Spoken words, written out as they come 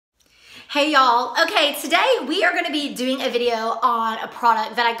Hey y'all. Okay, today we are going to be doing a video on a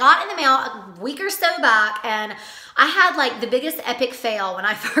product that I got in the mail a week or so back, and I had like the biggest epic fail when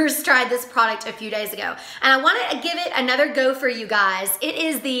I first tried this product a few days ago, and I wanted to give it another go for you guys. It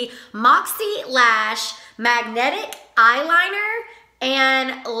is the MoxieLash Magnetic Eyeliner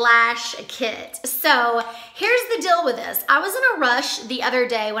and Lash Kit. So here's the deal with this. I was in a rush the other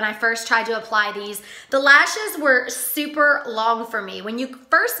day when I first tried to apply these. The lashes were super long for me. When you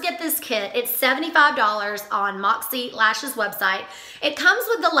first get this kit, it's $75 on MoxieLash's website. It comes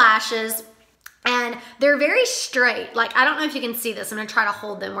with the lashes, and they're very straight. Like, I don't know if you can see this. I'm gonna try to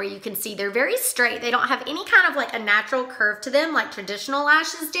hold them where you can see. They're very straight. They don't have any kind of like a natural curve to them like traditional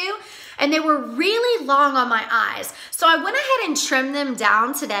lashes do. And they were really long on my eyes. So I went ahead and trimmed them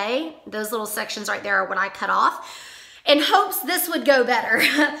down today. Those little sections right there are what I cut off, in hopes this would go better.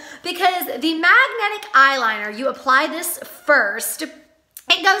 Because the magnetic eyeliner, you apply this first.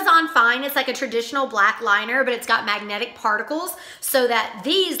 It goes on fine. It's like a traditional black liner, but it's got magnetic particles so that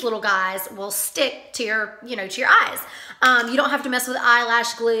these little guys will stick to your, to your eyes. You don't have to mess with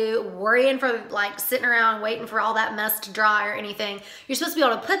eyelash glue, worrying for like sitting around waiting for all that mess to dry or anything. You're supposed to be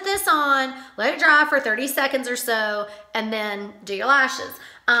able to put this on, let it dry for 30 seconds or so, and then do your lashes.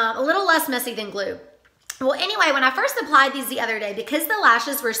 A little less messy than glue. Well, anyway, when I first applied these the other day, because the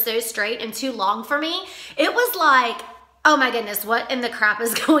lashes were so straight and too long for me, it was like, oh my goodness, what in the crap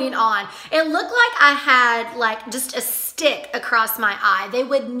is going on? It looked like I had like just a stick across my eye. They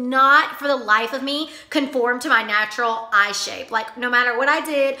would not, for the life of me, conform to my natural eye shape. Like, no matter what I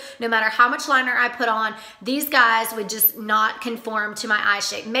did, no matter how much liner I put on, these guys would just not conform to my eye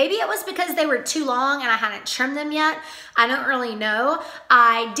shape. Maybe it was because they were too long and I hadn't trimmed them yet. I don't really know.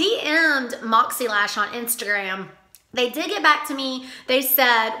 I DM'd MoxieLash on Instagram. They did get back to me. They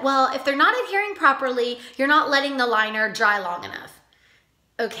said, well, if they're not adhering properly, you're not letting the liner dry long enough.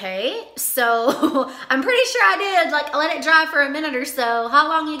 Okay, so I'm pretty sure I did, like, let it dry for a minute or so. How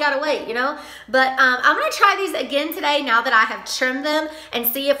long you gotta wait, But I'm gonna try these again today now that I have trimmed them and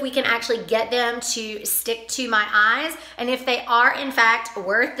see if we can actually get them to stick to my eyes and if they are, in fact,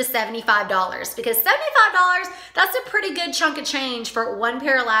 worth the $75. Because $75, that's a pretty good chunk of change for one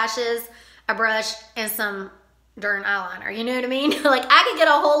pair of lashes, a brush, and some darn eyeliner, you know what I mean? Like, I could get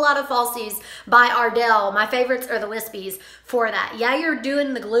a whole lot of falsies by Ardell. My favorites are the wispies for that. Yeah, you're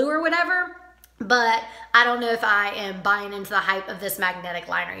doing the glue or whatever, but I don't know if I am buying into the hype of this magnetic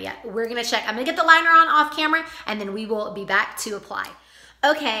liner yet. We're gonna check. I'm gonna get the liner on off camera, and then we will be back to apply.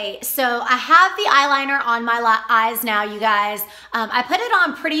 Okay, so I have the eyeliner on my eyes now, you guys. I put it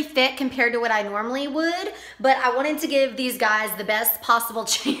on pretty thick compared to what I normally would, but I wanted to give these guys the best possible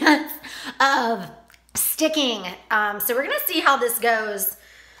chance of sticking. So we're gonna see how this goes.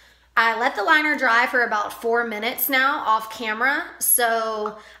 I let the liner dry for about 4 minutes now off camera,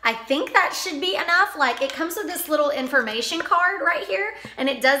 so I think that should be enough. Like, it comes with this little information card right here, and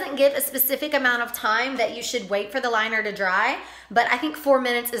it doesn't give a specific amount of time that you should wait for the liner to dry, but I think 4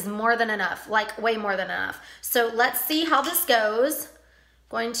 minutes is more than enough, like way more than enough. So let's see how this goes.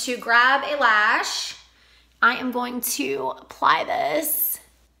 Going to grab a lash. I am going to apply this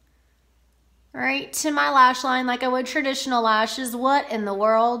right to my lash line like I would traditional lashes. What in the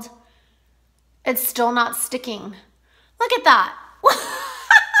world? It's still not sticking. Look at that.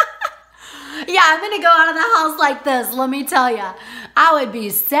 Yeah, I'm gonna go out of the house like this, let me tell ya. I would be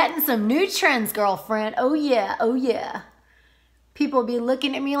setting some new trends, girlfriend. Oh yeah, oh yeah. People be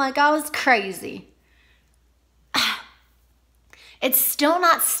looking at me like I was crazy. It's still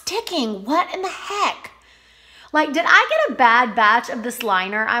not sticking. What in the heck? Like, did I get a bad batch of this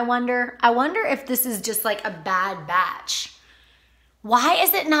liner, I wonder? I wonder if this is just like a bad batch. Why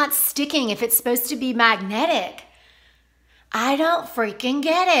is it not sticking if it's supposed to be magnetic? I don't freaking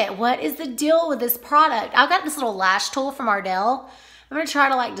get it. What is the deal with this product? I've got this little lash tool from Ardell. I'm gonna try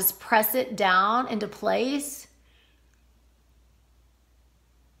to like just press it down into place.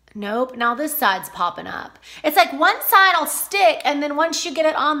 Nope, now this side's popping up. It's like one side will stick, and then once you get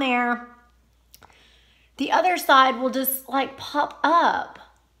it on there, the other side will just like pop up.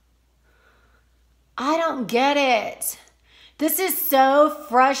 I don't get it. This is so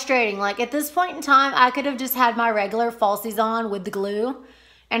frustrating. Like, at this point in time, I could have just had my regular falsies on with the glue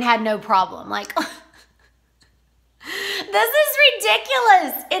and had no problem. Like, this is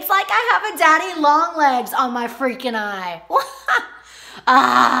ridiculous. It's like I have a daddy long legs on my freaking eye.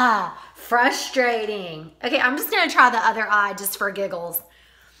 Frustrating. Okay, I'm just gonna try the other eye just for giggles.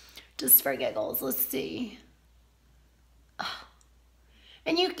 Just for giggles, let's see.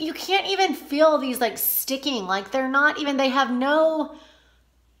 And you can't even feel these like sticking, like they're not even, they have no,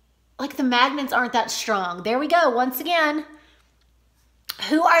 like the magnets aren't that strong. There we go, once again.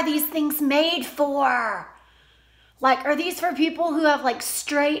 Who are these things made for? Like, are these for people who have like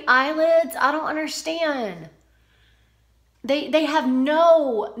straight eyelids? I don't understand. They have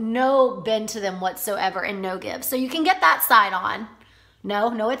no bend to them whatsoever and no give. So you can get that side on.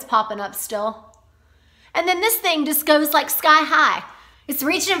 No, it's popping up still. And then this thing just goes like sky high. It's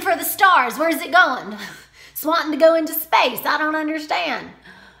reaching for the stars. Where's it going? It's wanting to go into space. I don't understand.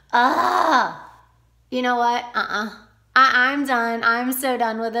 You know what? I'm done. I'm so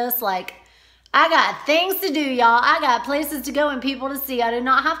done with this. Like, I got things to do, y'all. I got places to go and people to see. I do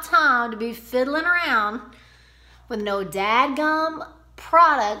not have time to be fiddling around with no dadgum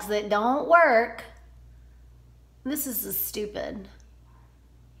products that don't work. This is just stupid.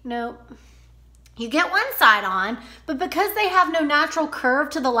 Nope. You get one side on, but because they have no natural curve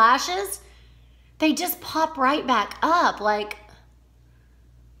to the lashes, they just pop right back up. Like,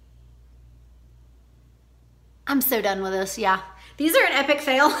 I'm so done with this, yeah. These are an epic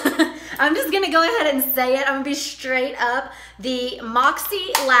fail. I'm just gonna go ahead and say it. I'm gonna be straight up. The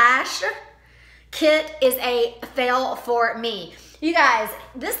MoxieLash kit is a fail for me. You guys,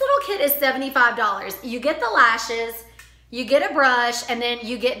 this little kit is $75. You get the lashes, you get a brush, and then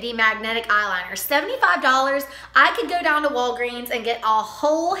you get the magnetic eyeliner. $75. I could go down to Walgreens and get a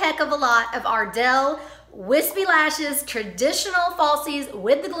whole heck of a lot of Ardell wispy lashes, traditional falsies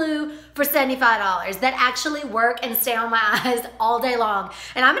with the glue for $75 that actually work and stay on my eyes all day long.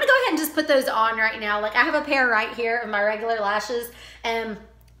 And I'm gonna go ahead and just put those on right now. Like, I have a pair right here of my regular lashes, and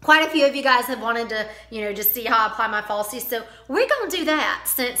quite a few of you guys have wanted to, you know, just see how I apply my falsies. So we're gonna do that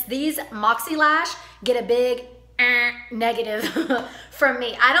since these MoxieLash get a big negative from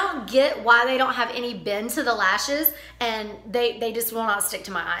me. I don't get why they don't have any bend to the lashes, and they just will not stick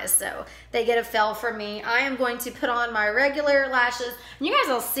to my eyes. So they get a fail from me. I am going to put on my regular lashes, and you guys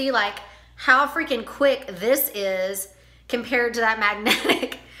will see like how freaking quick this is compared to that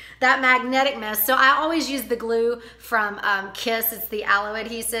magnetic mess. So I always use the glue from Kiss. It's the aloe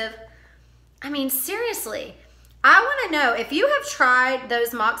adhesive. I mean, seriously, I want to know if you have tried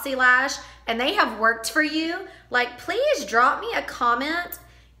those MoxieLash and they have worked for you. Like, please drop me a comment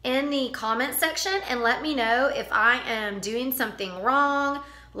in the comment section and let me know if I am doing something wrong,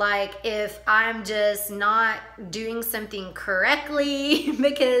 like if I'm just not doing something correctly,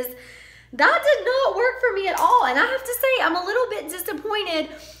 because that did not work for me at all. And I have to say, I'm a little bit disappointed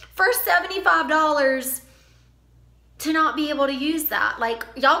for $75 to not be able to use that. Like,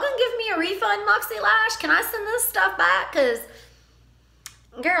 y'all gonna give me a refund, MoxieLash? Can I send this stuff back? Because,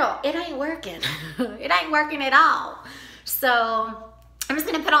 girl, it ain't working. It ain't working at all. So I'm just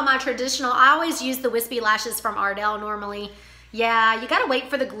gonna put on my traditional, I always use the wispy lashes from Ardell normally. Yeah, you gotta wait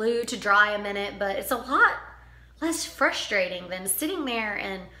for the glue to dry a minute, but it's a lot less frustrating than sitting there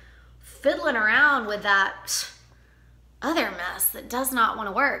and fiddling around with that other mess that does not want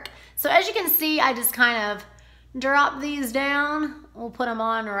to work. So as you can see, I just kind of drop these down. We'll put them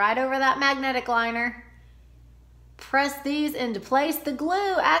on right over that magnetic liner. Press these into place. The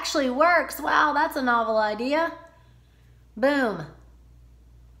glue actually works. Wow, that's a novel idea. Boom.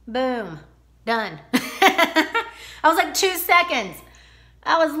 Boom. Done. I was like 2 seconds.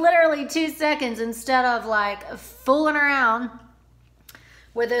 That was literally 2 seconds instead of like fooling around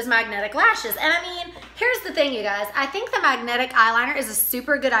with those magnetic lashes. And I mean, here's the thing, you guys. I think the magnetic eyeliner is a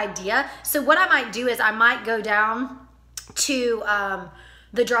super good idea. So what I might do is I might go down to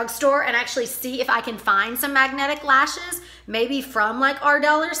the drugstore and actually see if I can find some magnetic lashes, maybe from like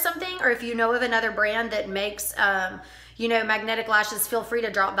Ardell or something, or if you know of another brand that makes you know, magnetic lashes, feel free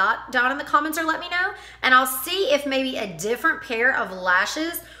to drop that down in the comments or let me know. And I'll see if maybe a different pair of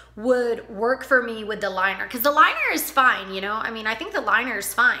lashes would work for me with the liner, because the liner is fine, you know. I mean, I think the liner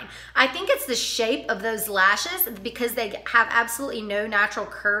is fine. I think it's the shape of those lashes, because they have absolutely no natural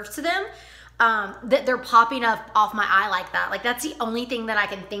curve to them, that they're popping up off my eye like that. Like, that's the only thing that I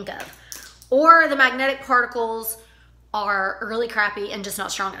can think of. Or the magnetic particles are really crappy and just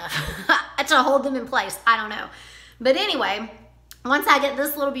not strong enough to hold them in place. I don't know. But anyway, once I get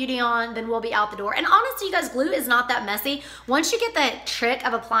this little beauty on, then we'll be out the door. And honestly, you guys, glue is not that messy. Once you get that trick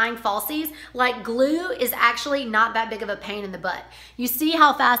of applying falsies, like, glue is actually not that big of a pain in the butt. You see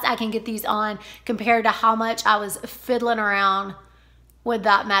how fast I can get these on compared to how much I was fiddling around with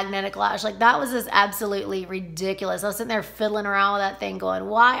that magnetic lash. Like, that was just absolutely ridiculous. I was sitting there fiddling around with that thing going,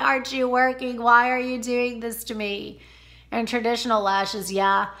 why aren't you working? Why are you doing this to me? And traditional lashes,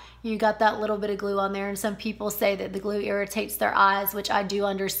 yeah, you got that little bit of glue on there, and some people say that the glue irritates their eyes, which I do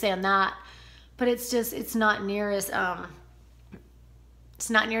understand that, but it's just, it's not near as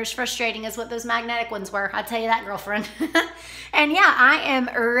frustrating as what those magnetic ones were. I tell you that, girlfriend. And yeah, I am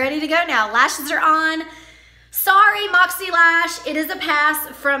ready to go now. Lashes are on. Sorry, MoxieLash, it is a pass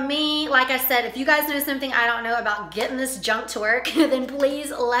from me. Like I said, if you guys know something I don't know about getting this junk to work, then please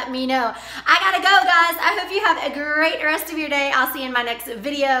let me know. I gotta go, guys. I hope you have a great rest of your day. I'll see you in my next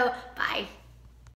video. Bye.